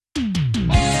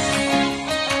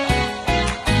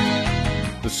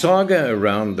saga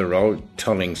around the road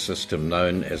tolling system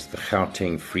known as the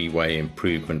Gauteng Freeway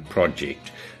Improvement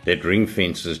Project that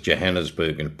ring-fences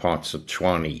Johannesburg and parts of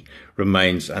Tshwane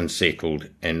remains unsettled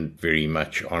and very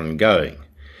much ongoing.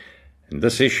 In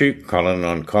this issue, Colin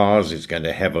on Cars is going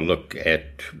to have a look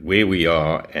at where we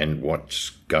are and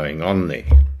what's going on there.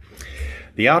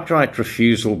 The outright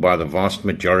refusal by the vast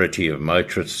majority of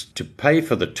motorists to pay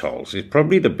for the tolls is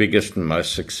probably the biggest and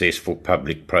most successful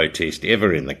public protest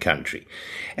ever in the country,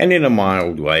 and in a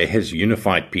mild way has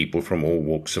unified people from all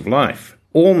walks of life.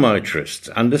 All motorists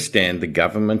understand the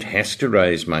government has to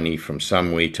raise money from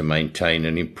somewhere to maintain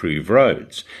and improve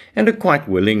roads, and are quite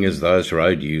willing as those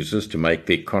road users to make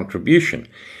their contribution,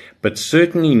 but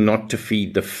certainly not to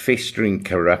feed the festering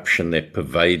corruption that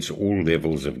pervades all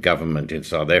levels of government in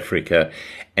South Africa,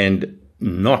 and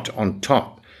not on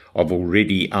top of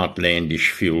already outlandish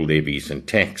fuel levies and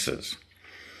taxes.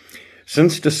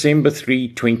 Since December 3,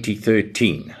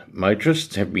 2013,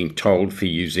 motorists have been tolled for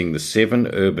using the 7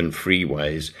 urban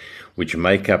freeways which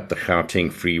make up the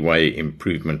Gauteng Freeway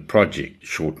Improvement Project,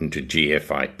 shortened to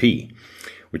GFIP,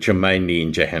 which are mainly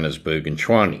in Johannesburg and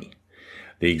Tshwane.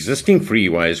 The existing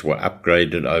freeways were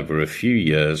upgraded over a few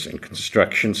years and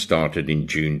construction started in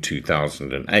June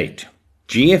 2008.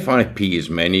 GFIP is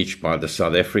managed by the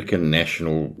South African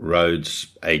National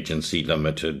Roads Agency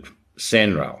Limited,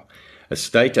 SANRAL, a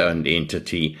state-owned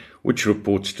entity which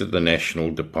reports to the National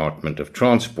Department of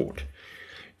Transport.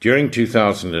 During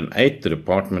 2008, the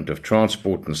Department of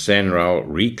Transport and SANRAL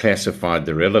reclassified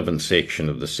the relevant section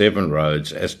of the 7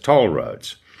 roads as toll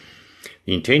roads.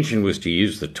 The intention was to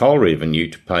use the toll revenue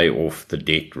to pay off the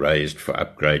debt raised for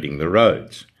upgrading the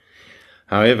roads.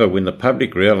 However, when the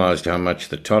public realized how much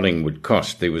the tolling would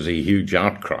cost, there was a huge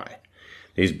outcry.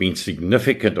 There's been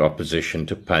significant opposition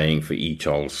to paying for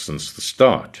e-tolls since the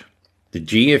start. The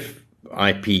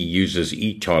GFIP uses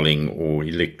e-tolling or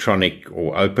electronic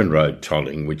or open road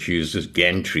tolling, which uses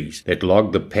gantries that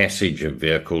log the passage of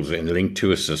vehicles and link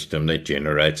to a system that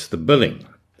generates the billing.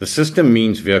 The system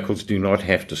means vehicles do not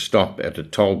have to stop at a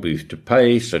toll booth to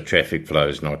pay, so traffic flow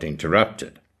is not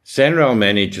interrupted. SANRAL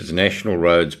manages national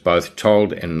roads, both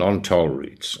tolled and non-toll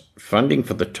routes. Funding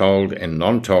for the tolled and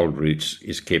non-tolled routes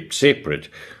is kept separate,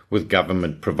 with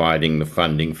government providing the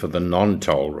funding for the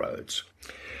non-toll roads.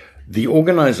 The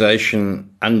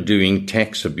organisation Undoing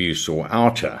Tax Abuse, or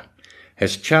OUTA,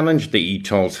 has challenged the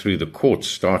e-tolls through the courts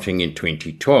starting in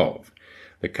 2012.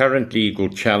 The current legal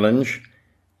challenge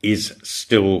is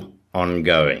still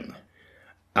ongoing.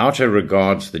 OUTA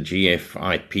regards the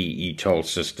GFIP e-toll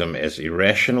system as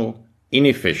irrational,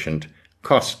 inefficient,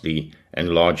 costly, and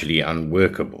largely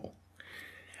unworkable.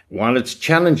 While it's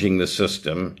challenging the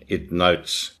system, it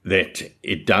notes that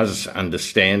it does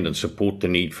understand and support the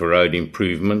need for road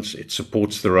improvements. It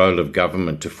supports the role of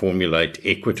government to formulate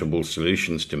equitable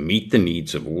solutions to meet the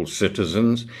needs of all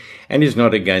citizens, and is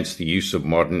not against the use of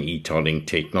modern e-tolling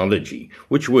technology,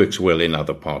 which works well in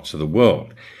other parts of the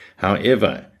world.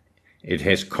 However, it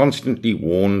has constantly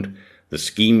warned the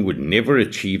scheme would never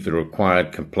achieve the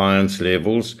required compliance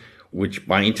levels, which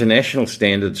by international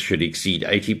standards should exceed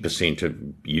 80% of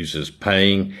users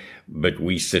paying, but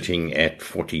we're sitting at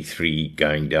 43%,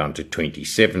 going down to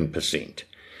 27%.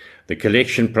 The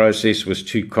collection process was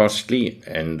too costly,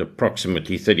 and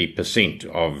approximately 30%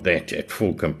 of that at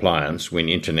full compliance, when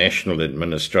international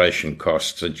administration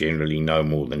costs are generally no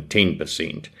more than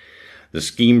 10%. The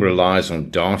scheme relies on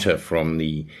data from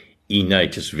the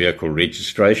eNatus vehicle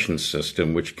registration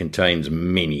system, which contains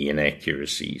many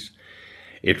inaccuracies.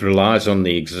 It relies on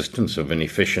the existence of an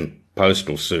efficient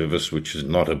postal service, which is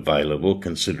not available,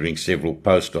 considering several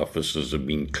post offices have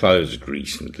been closed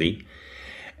recently,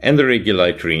 and the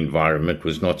regulatory environment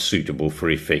was not suitable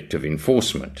for effective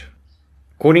enforcement.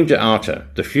 According to OUTA,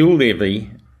 the fuel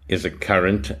levy is a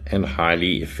current and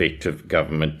highly effective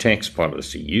government tax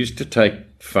policy used to take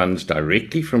funds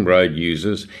directly from road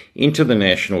users into the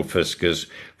national fiscus,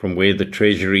 from where the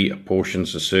Treasury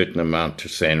apportions a certain amount to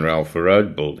SANRAL for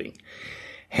road building.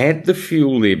 Had the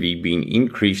fuel levy been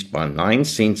increased by 9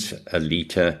 cents a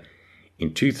litre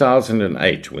in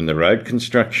 2008, when the road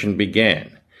construction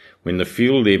began, when the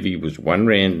fuel levy was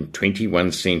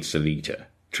R1.21 a litre,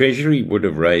 Treasury would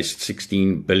have raised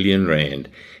 16 billion rand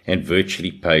and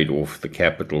virtually paid off the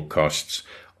capital costs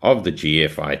of the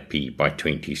GFIP by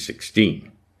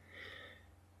 2016.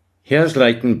 Here's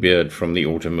Leighton Beard from the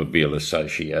Automobile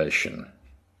Association.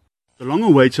 The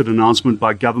long-awaited announcement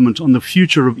by government on the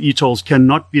future of e-tolls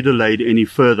cannot be delayed any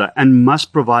further and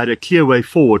must provide a clear way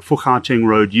forward for Gauteng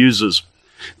road users.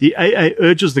 The AA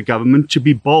urges the government to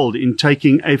be bold in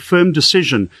taking a firm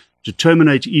decision to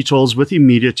terminate e-tolls with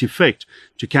immediate effect,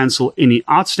 to cancel any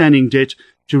outstanding debt,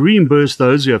 to reimburse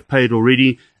those who have paid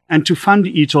already, and to fund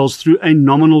e-tolls through a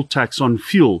nominal tax on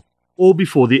fuel, all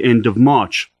before the end of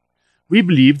March. We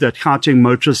believe that Gauteng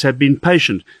motorists have been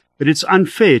patient, but it's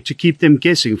unfair to keep them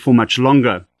guessing for much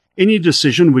longer. Any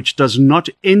decision which does not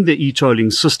end the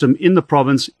e-tolling system in the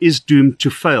province is doomed to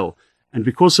fail, and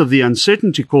because of the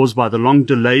uncertainty caused by the long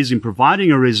delays in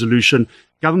providing a resolution,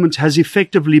 government has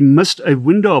effectively missed a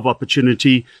window of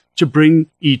opportunity to bring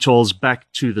e-tolls back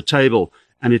to the table,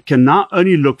 and it can now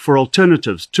only look for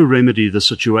alternatives to remedy the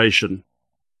situation.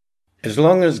 As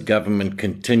long as government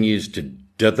continues to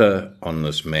dither on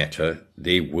this matter,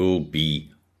 there will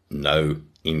be no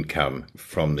income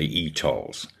from the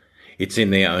e-tolls. It's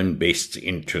in their own best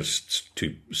interests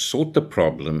to sort the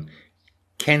problem,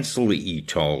 cancel the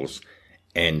e-tolls,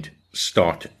 and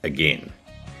start again.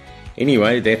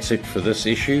 Anyway, that's it for this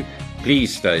issue.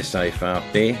 Please stay safe out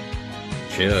there.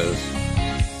 Cheers.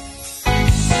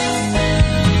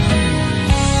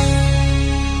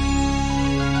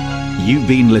 You've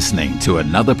been listening to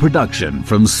another production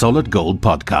from Solid Gold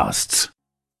Podcasts.